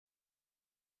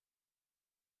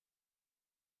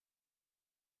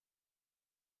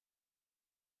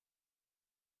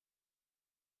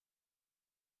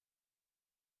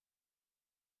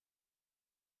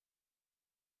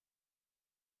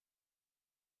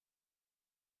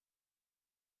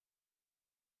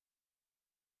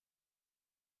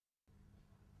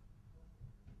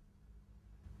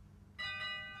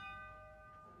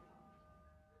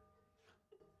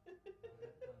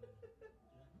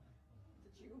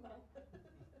stew, man.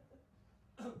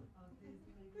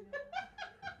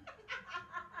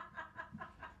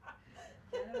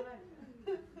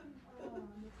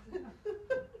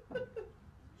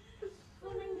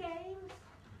 Fun and games.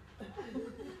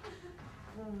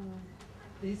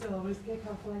 These always kick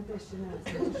off like this, you know,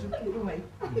 so we should keep away.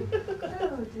 Oh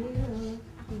dear.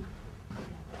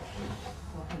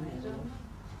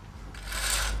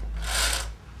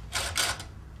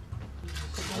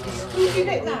 You did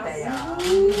it now.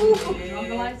 On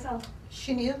the lights off.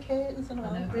 Chenille curtains and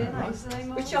all. Really nice.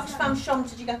 Which Oxfam shop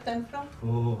did you get them from?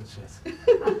 Oh, shit.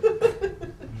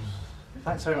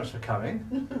 Thanks very much for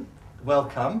coming.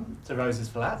 Welcome to Rose's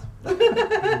flat.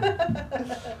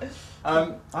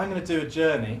 I'm going to do a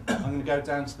journey. I'm going to go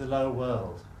down to the lower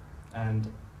world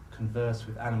and converse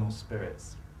with animal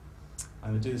spirits.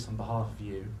 I'm going to do this on behalf of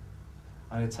you.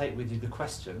 I'm going to take with you the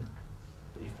question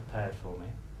that you've prepared for me.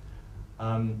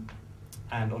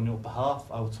 And on your behalf,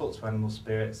 I will talk to animal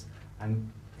spirits and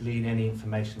glean any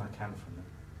information I can from them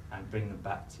and bring them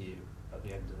back to you at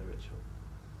the end of the ritual.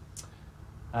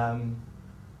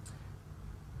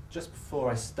 Just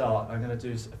before I start, I'm going to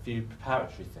do a few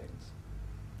preparatory things.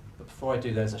 But before I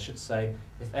do those, I should say,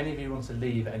 if any of you want to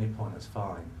leave at any point, that's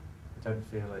fine. I don't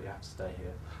feel like you have to stay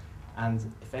here.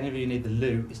 And if any of you need the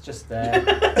loo, it's just there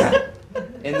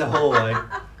in the hallway,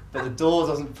 but the door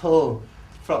doesn't pull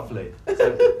properly,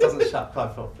 so it doesn't shut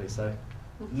quite properly, so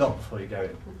not before you go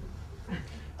in.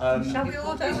 Shall we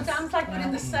all do dance like we're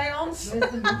in the seance?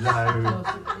 No,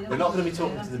 we're not going to be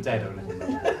talking to the dead or anything.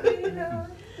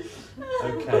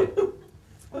 Okay.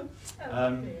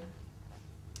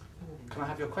 Can I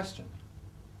have your question?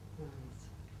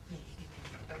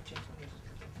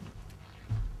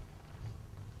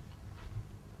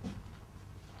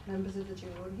 Members of the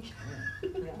jury.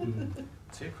 Yeah.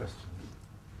 2 questions.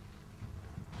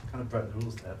 Kind of broke the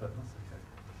rules there, but that's okay.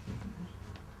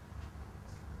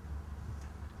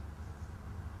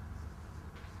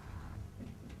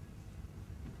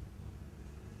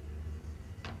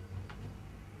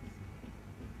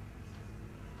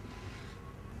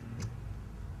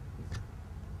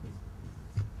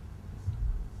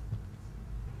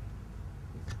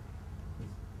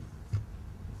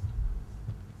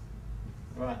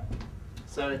 Right,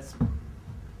 so it's,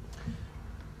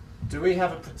 do we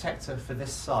have a protector for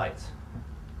this site?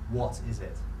 What is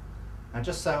it? Now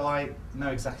just so I know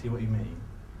exactly what you mean,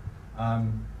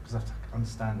 because I have to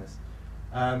understand this.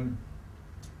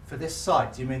 For this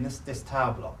site, do you mean this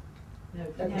tower block? No,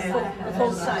 The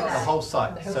whole site. The whole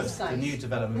site, The whole so it's site. the new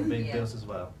development being built as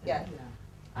well. Yeah.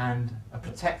 And a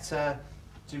protector,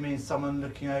 do you mean someone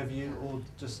looking over you or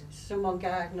just... Someone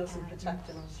guarding us and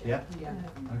protecting us. Yeah? Yeah.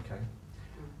 Okay.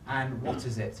 And what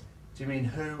is it? Do you mean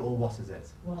who or what is it?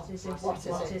 What is it? What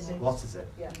is it? What is it?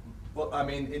 Yeah. Well, I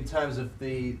mean, in terms of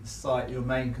the site, your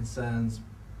main concerns,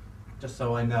 just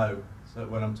so I know, so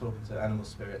when I'm talking to animal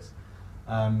spirits,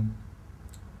 your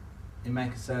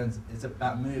main concerns is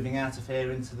about moving out of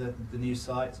here into the new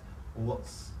site, or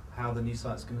how the new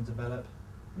site's going to develop?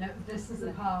 No, this is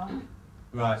a park.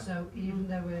 Right. So even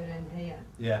though we're in here,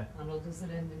 Yeah. and others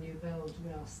are in the new build,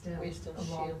 we are still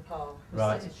along. Sheil Park.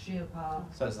 Right. It's Sheil Park.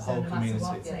 So it's the So whole no matter community.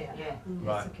 what's here,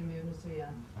 Right. It's a community,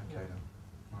 yeah. Okay then.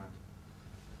 Right.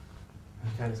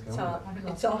 Okay, let's go It's on. hot. Have you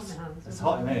got It's hot. in the hands? It's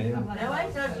hot in here, isn't it? I'm like, No,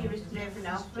 I thought you was driving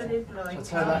off with his Shall I Lloyd.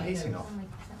 turn that heating off?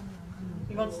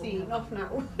 He wants the heating off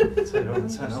now. Turn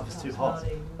it off, it's too hot.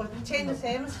 But turn the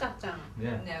thermostat down.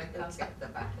 Yeah. No, he can't get the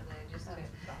back of there, just to...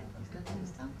 He's got to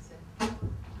his taxi.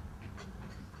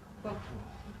 Well,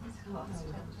 It's hot.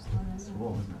 It's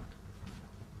warm, isn't it?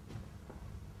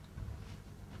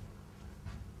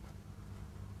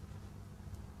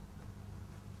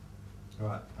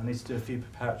 Right, I need to do a few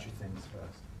preparatory things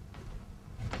first.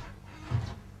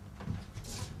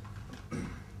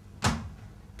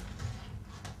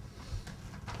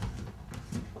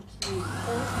 what's the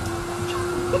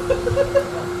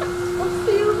What's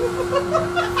the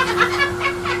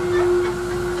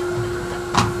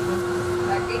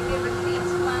Like, if you have a clean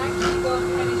flag, you go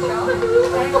to any shop.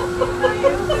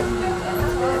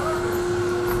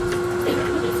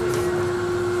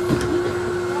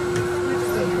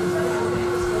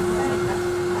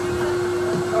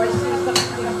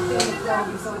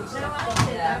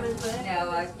 No,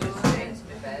 I just straight to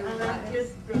my bed. And I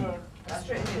just brought.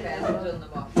 Straight to my bed and done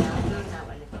them off. I've done that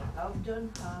one. I've done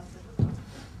half of them.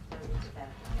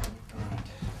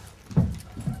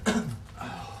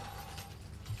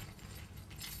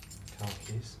 Car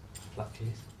keys, flat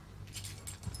keys.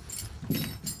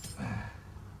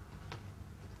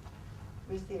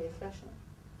 Where's the air freshener?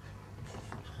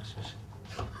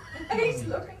 He's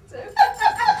looking too.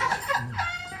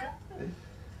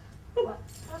 What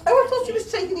Oh, I thought he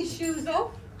was taking his shoes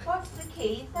off. What's the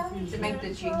key? To make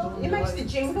the jingle. He makes the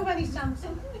jingle when he's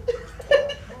dancing.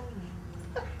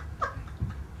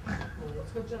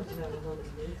 It's good job to know what it's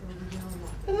doing, so we'll be on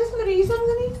that. And there's Marie's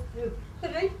underneath. Who?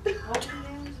 Marie.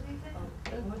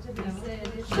 What did you say?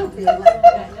 She'll be all right.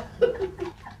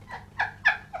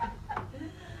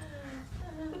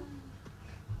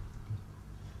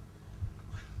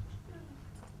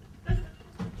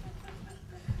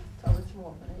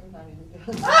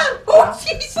 Oh,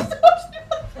 Jesus!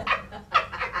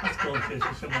 Let's go and chase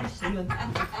someone's ceiling. I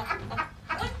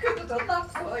could have done that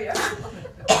for you.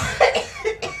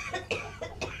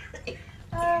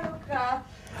 Oh, God.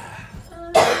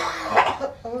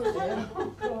 Oh, dear.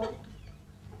 Oh, God.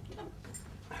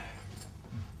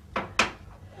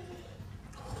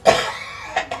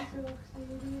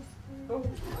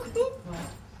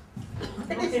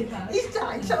 He's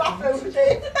dying to laugh over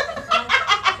there.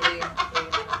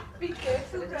 Be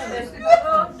careful, Grandma.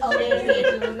 Oh,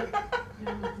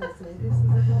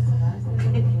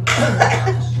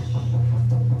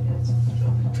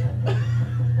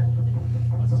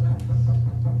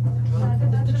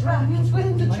 The dragons were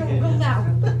in the jungle now.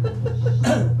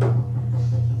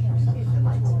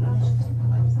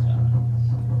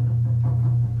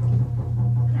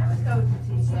 I was going to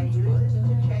teach you to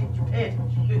change pitch.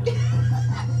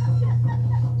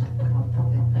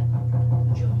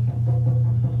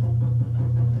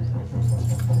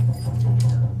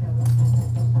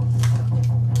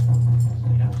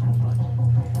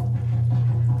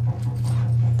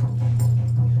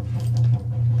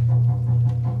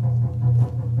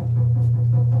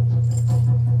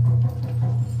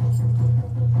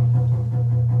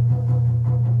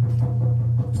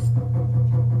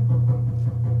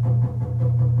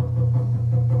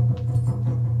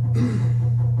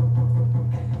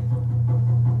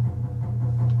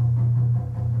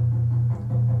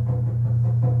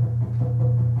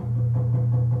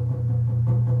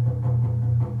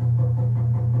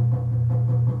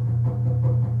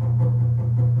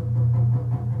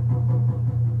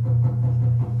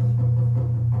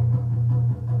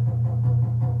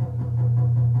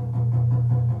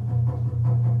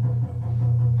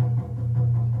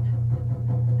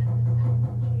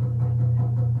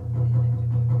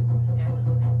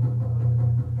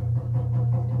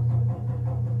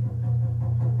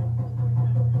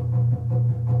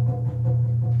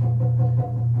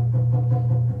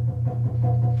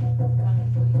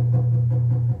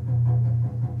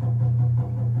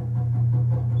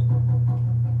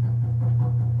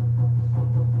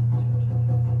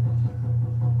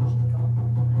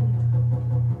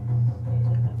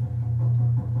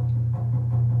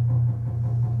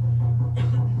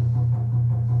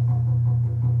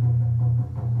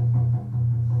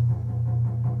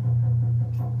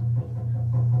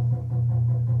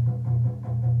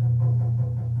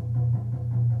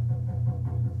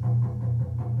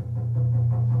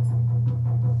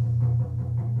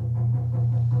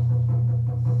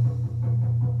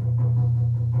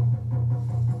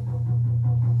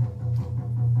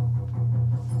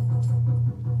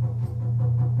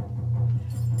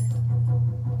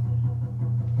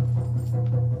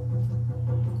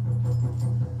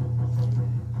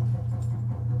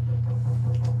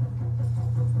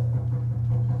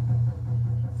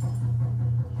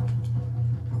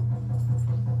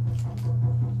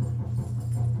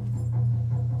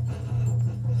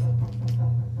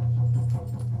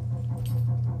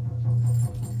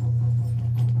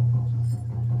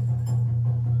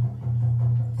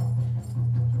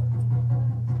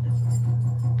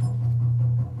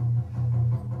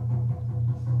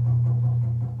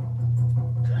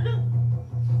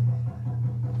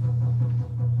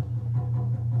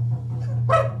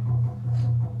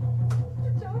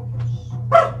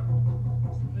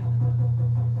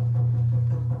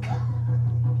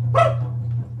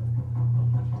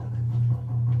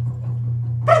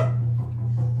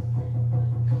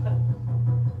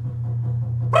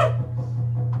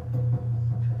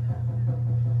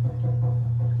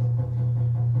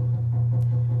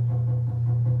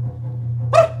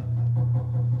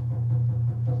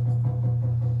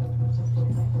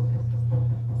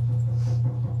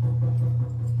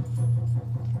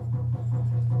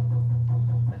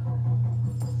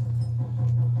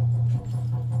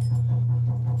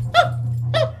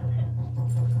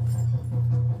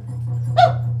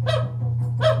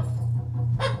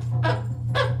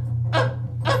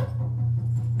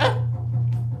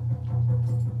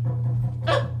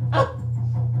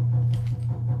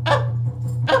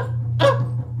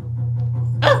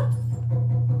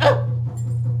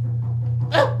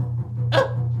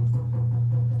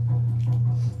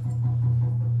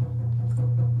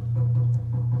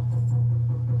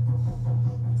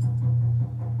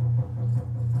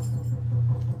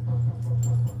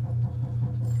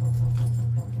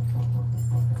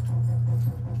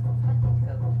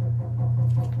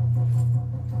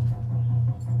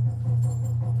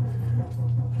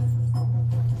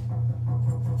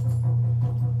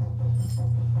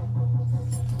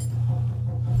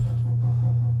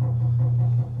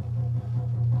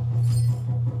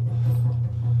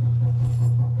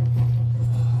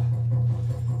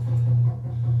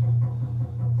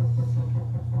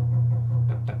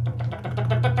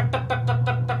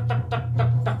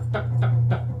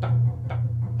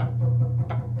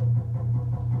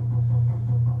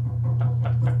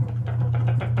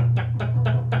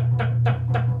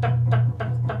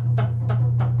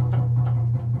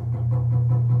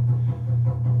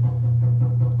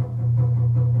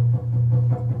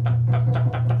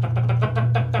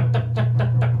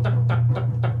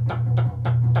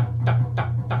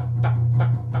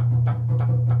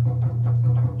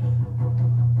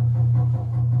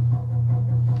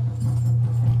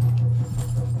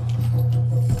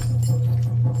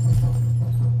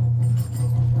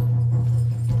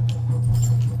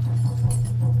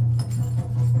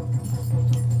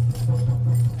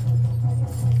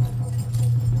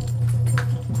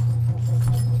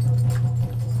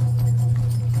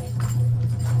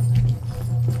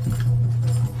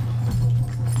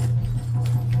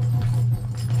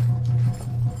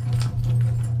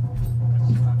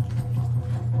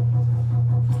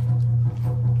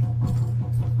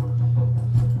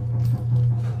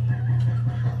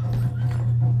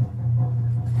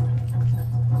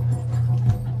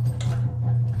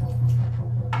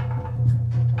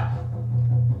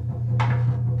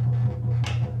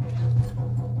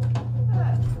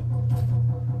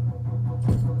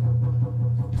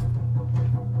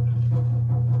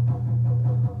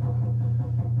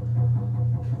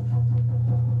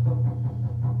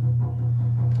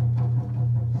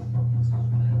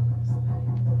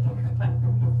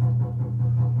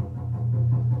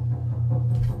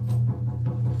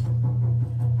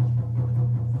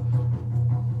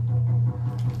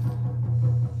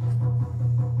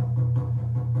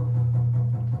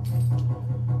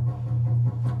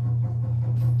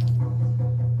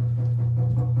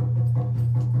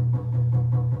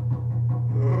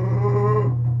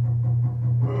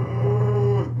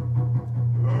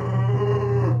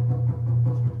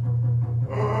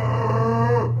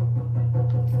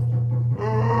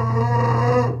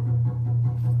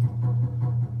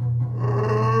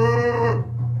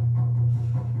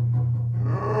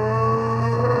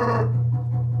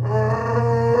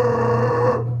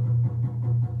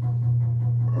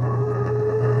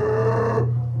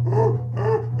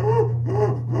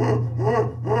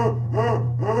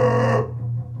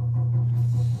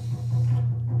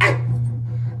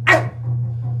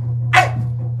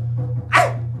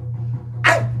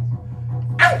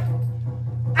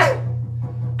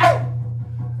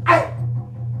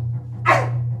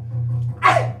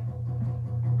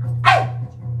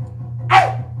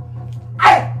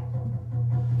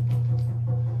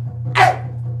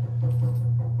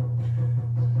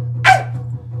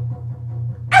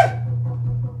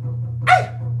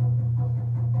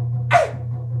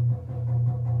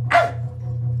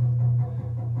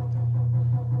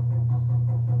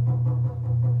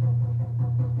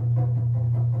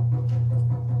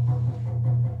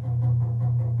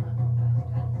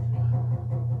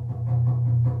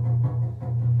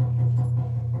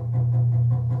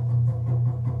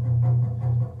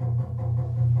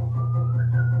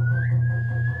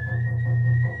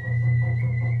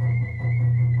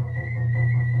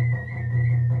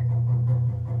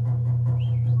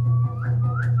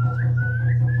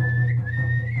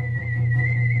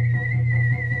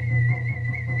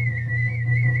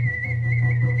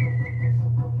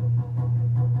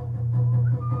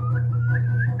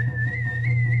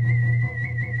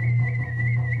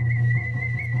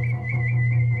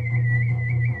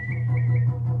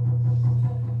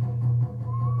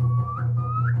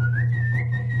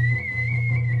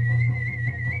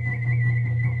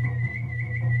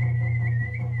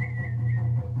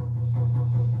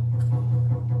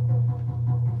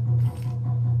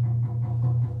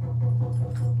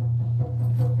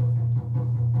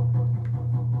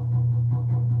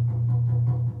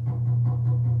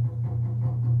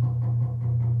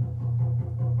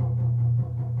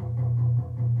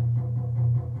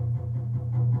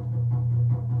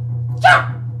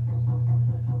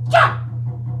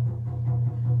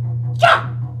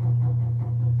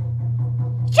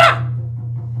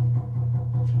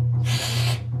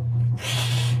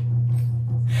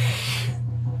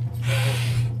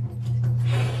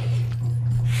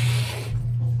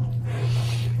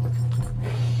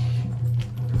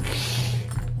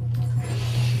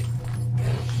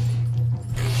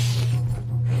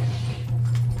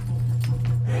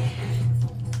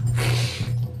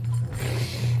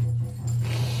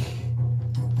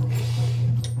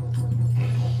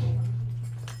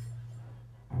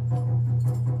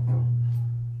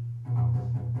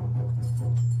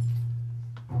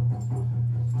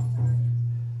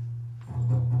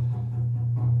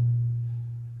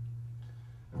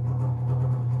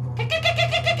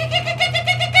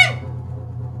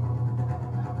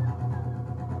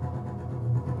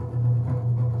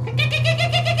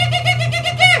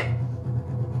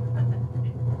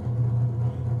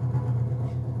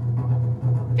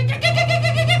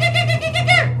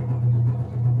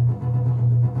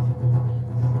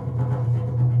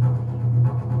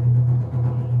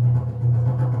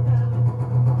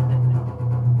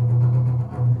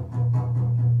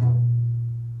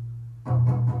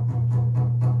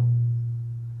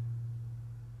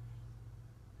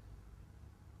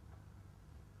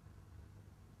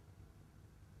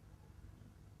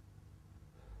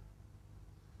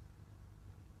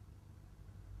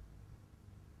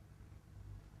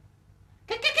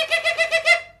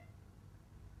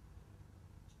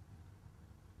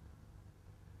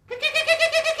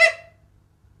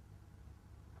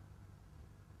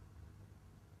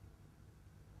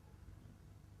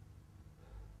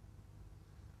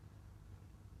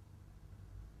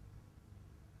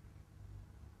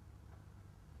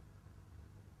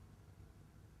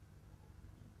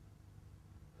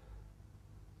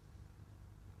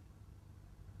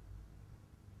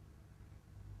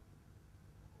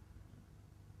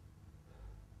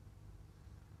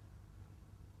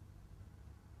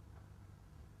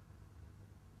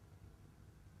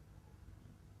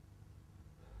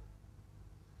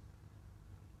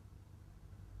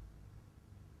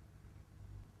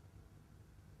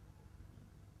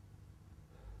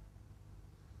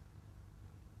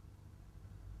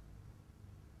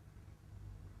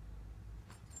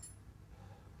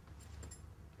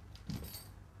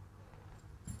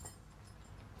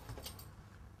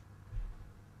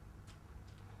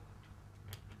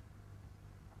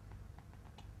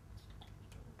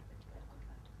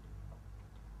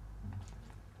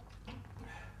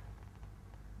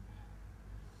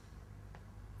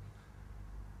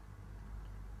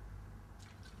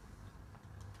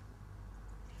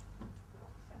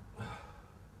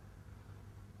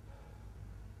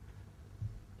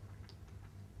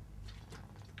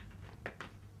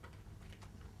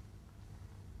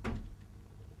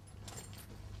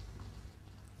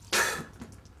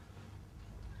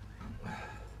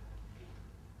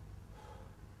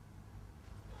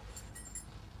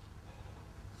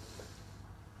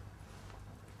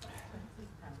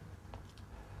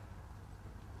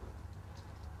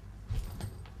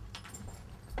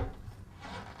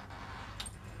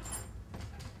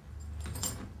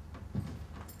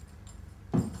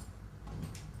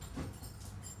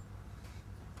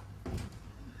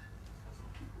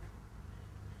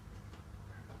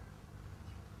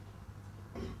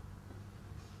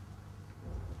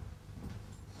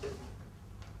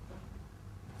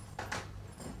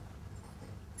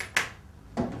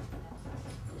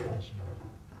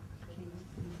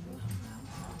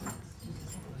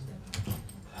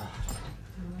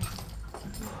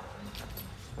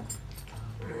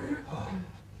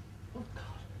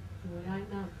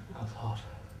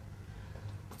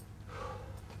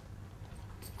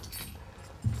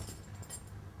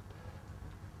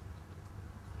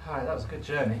 Hi, that was a good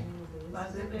journey.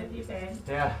 Was it really bad?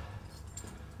 Yeah.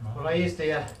 Well, I used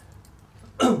the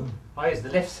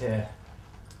lifts here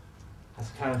as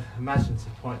a kind of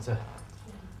imaginative point to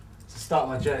start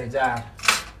my journey down.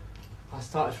 I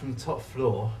started from the top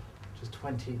floor, which is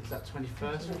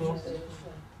 21st floor?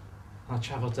 I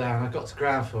travelled down. I got to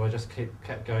ground floor. I just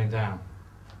kept going down,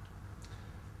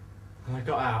 and I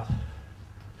got out,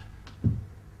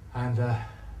 and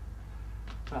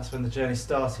that's when the journey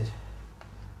started.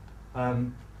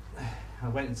 I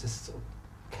went into sort of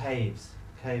cave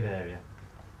area,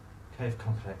 cave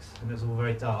complex, and it was all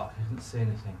very dark. I couldn't see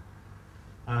anything.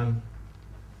 And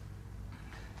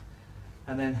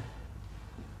then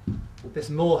this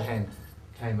moorhen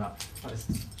came up, like this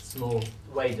small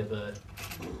wader bird.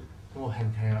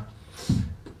 Moorhen came up, and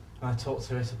I talked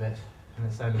to it a bit in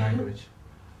its own language,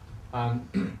 and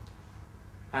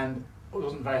it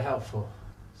wasn't very helpful.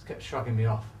 It just kept shrugging me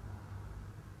off.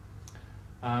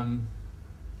 And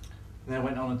then I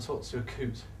went on and talked to a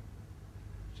coot,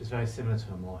 which is very similar to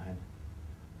a moorhen.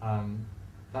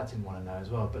 That didn't want to know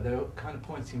as well, but they were kind of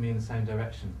pointing me in the same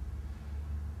direction.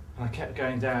 And I kept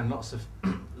going down, it was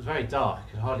very dark,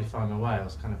 I could hardly find my way, I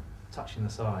was kind of touching the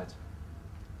sides.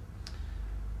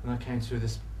 And I came through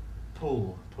this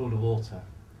pool of water,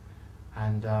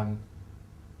 and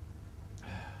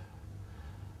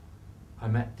I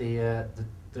met the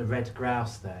red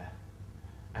grouse there,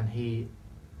 and he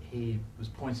was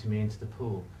pointing me into the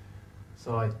pool.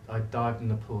 So I dived in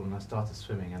the pool and I started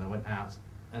swimming, and I went out,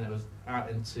 and it was out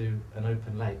into an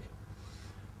open lake,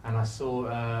 and I saw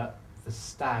the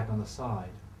stag on the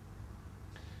side.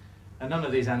 And none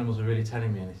of these animals were really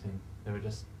telling me anything. They were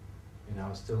just, I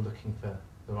was still looking for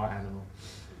the right animal.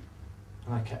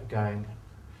 And I kept going,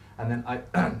 and then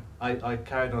I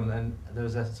carried on, and there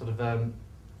was a sort of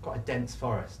quite a dense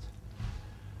forest.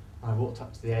 I walked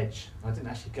up to the edge. I didn't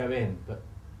actually go in, but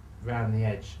round the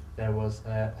edge there was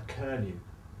a curlew,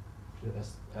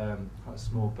 quite a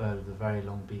small bird with a very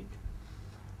long beak,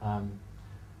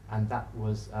 and that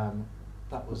was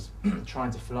trying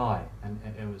to fly, and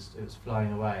it was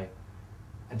flying away,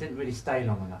 and didn't really stay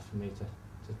long enough for me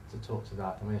to talk to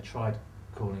that. I mean, I tried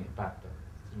calling it back, but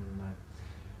didn't know.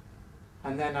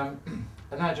 And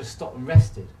then I just stopped and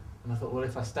rested, and I thought, well,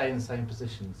 if I stay in the same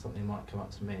position, something might come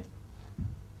up to me.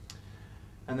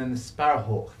 And then the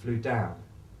sparrowhawk flew down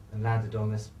and landed on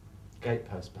this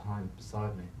gatepost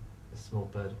beside me, this small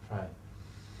bird of prey.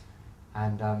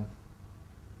 And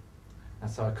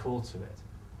so I called to it,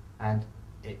 and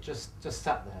it just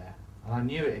sat there, and I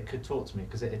knew it could talk to me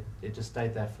because it just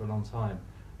stayed there for a long time.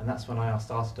 And that's when I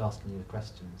started asking you the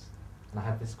questions, and I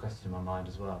had this question in my mind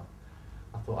as well.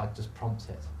 I thought I'd just prompt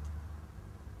it,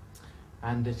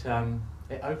 and it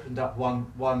opened up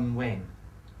one wing,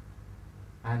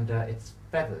 and its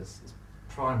feathers, its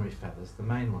primary feathers, the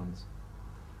main ones,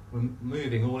 were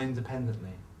moving all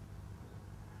independently,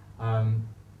 and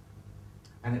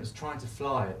it was trying to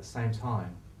fly at the same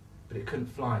time, but it couldn't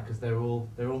fly because they were all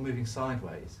moving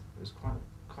sideways. It was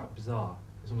quite bizarre.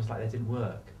 It was almost like they didn't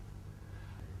work.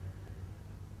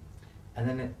 And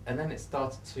then it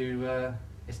started to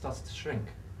shrink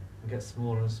and get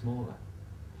smaller and smaller.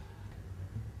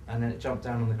 And then it jumped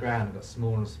down on the ground and got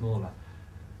smaller and smaller.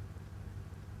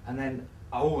 And then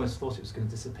I almost thought it was going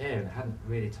to disappear, and it hadn't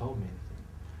really told me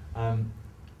anything.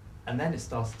 And then it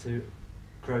started to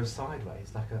grow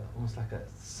sideways, almost like a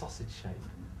sausage shape.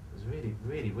 It was really,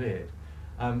 really weird.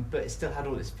 But it still had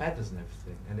all its feathers and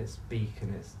everything, and its beak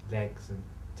and its legs and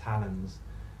talons,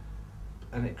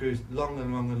 and it grew longer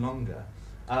and longer and longer.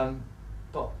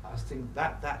 But I was thinking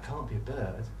that can't be a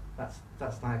bird. That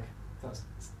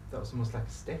was almost like a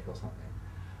stick or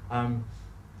something.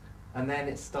 And then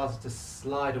it started to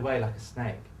slide away like a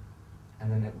snake, and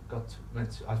then it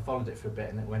I followed it for a bit,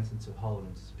 and it went into a hole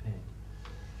and disappeared.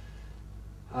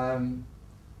 And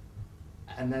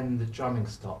then the drumming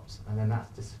stopped, and then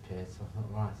that disappeared. So I thought,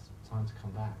 right, it's time to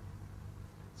come back.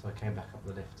 So I came back up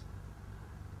the lift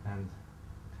and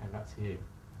came back to you.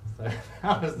 So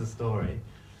that was the story.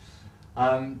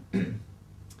 To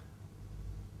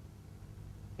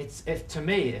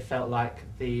me, it felt like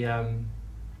the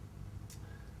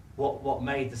what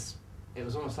made this. It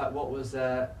was almost like what was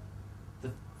the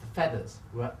feathers.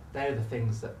 They were the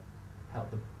things that helped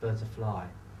the bird to fly,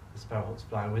 the sparrowhawks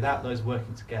fly. And without those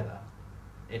working together,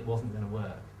 it wasn't going to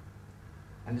work.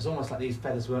 And it's almost like these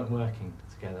feathers weren't working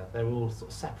together. They were all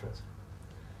sort of separate.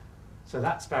 So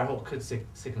that sparrowhawk could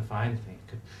signify anything.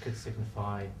 It could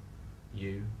signify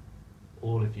you,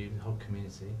 all of you, the whole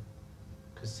community.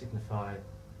 It could signify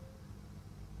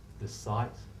the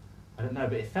site. I don't know,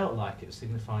 but it felt like it was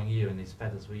signifying you, and these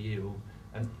feathers were you.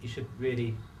 And you should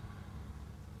really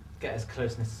get as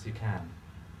close knit as you can.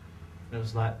 And it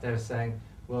was like they were saying,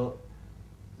 well,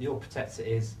 your protector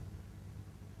is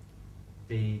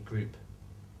the group,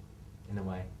 in a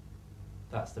way.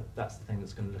 That's the thing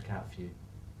that's going to look out for you.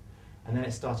 And then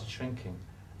it started shrinking,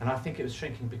 and I think it was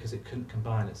shrinking because it couldn't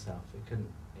combine itself. It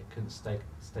couldn't stay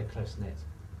close knit.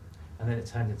 And then it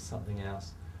turned into something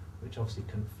else, which obviously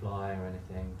couldn't fly or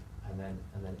anything, and then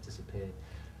it disappeared.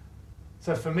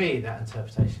 So for me, that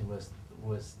interpretation was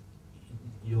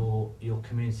your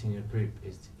community and your group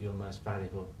is your most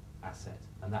valuable asset,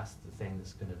 and that's the thing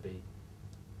that's going to be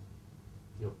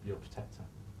your protector.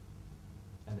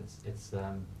 And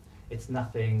it's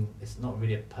nothing. It's not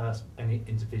really a person, any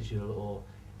individual, or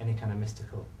any kind of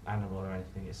mystical animal or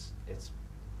anything. It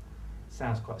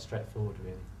sounds quite straightforward,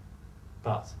 really,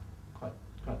 but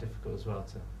quite difficult as well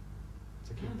to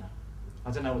keep that.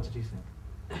 I don't know, what did you think?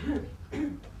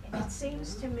 It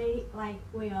seems to me like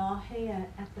we are here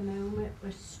at the moment,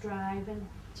 we're striving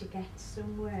to get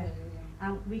somewhere,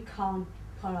 and we can't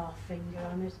put our finger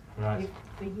on it. Right.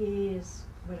 For years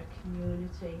we're a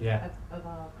community of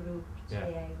our group, TA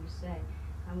we say,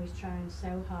 and we're trying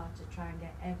so hard to try and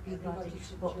get everybody,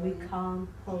 but we can't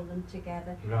pull them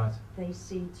together. Right. They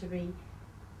seem to be,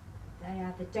 they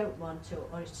either don't want to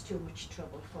or it's too much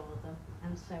trouble for them,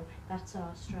 and so that's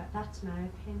that's my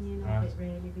opinion of it,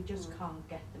 really. We just can't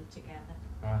get them together.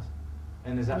 Right.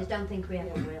 And is that? I don't think we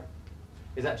ever will.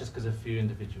 Is that just because of a few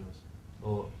individuals,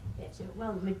 or?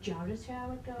 Well, majority I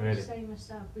would go Really? and say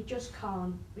myself. We just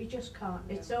can't.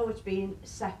 It's always been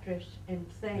separate in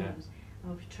things,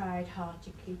 and we've tried hard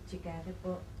to keep together,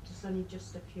 but there's only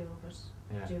just a few of us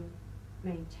do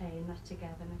maintain that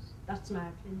togetherness. That's my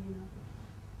opinion of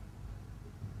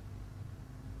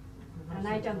it. And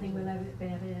I don't think we'll ever be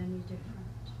any different.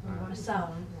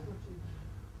 Myself.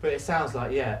 But it sounds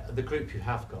like, the group you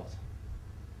have got,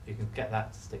 you can get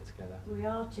that to stick together. We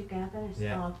are together, it's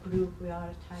our group, we are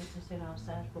a tightness in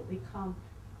ourselves, but we can't,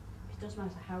 it doesn't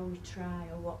matter how we try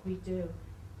or what we do,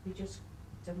 we just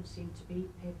don't seem to be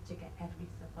able to get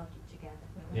everybody together.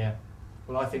 Yeah.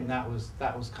 Well, I think that was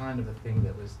kind of the thing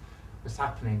that was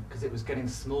happening, because it was getting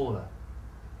smaller.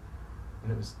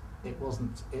 And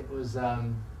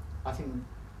I think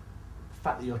the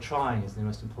fact that you're trying is the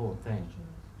most important thing.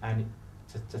 And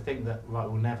to think that, right,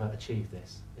 we'll never achieve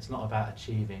this. It's not about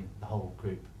achieving the whole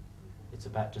group. It's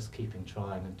about just keeping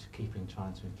trying and keeping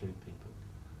trying to include people.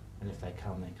 And if they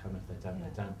come, they come. If they don't,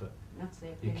 they don't. But that's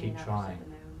the you keep trying.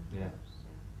 Yeah.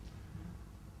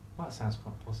 Well, that sounds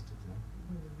quite positive,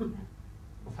 doesn't it?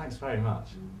 Well, thanks very much.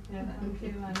 Yeah, thank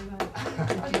you, Thank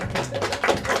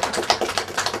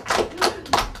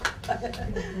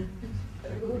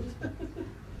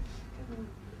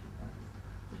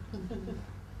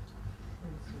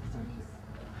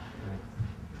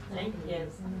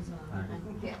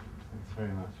you. Thanks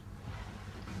very much.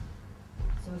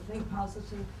 So think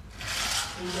positive.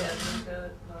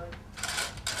 Good, Lord.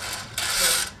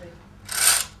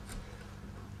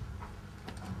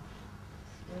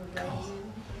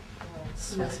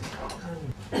 Sweating.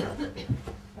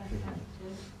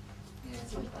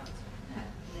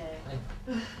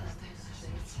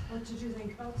 What did you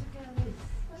think about it, Gary?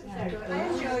 I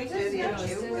enjoyed it. I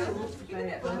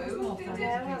thought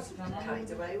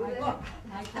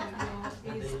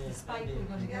yours is the spike we're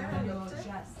going to go on your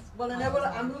chest. Well, I know, well,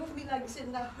 I moved me legs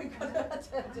in now. I got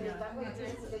to do that.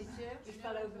 We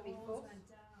fell over before.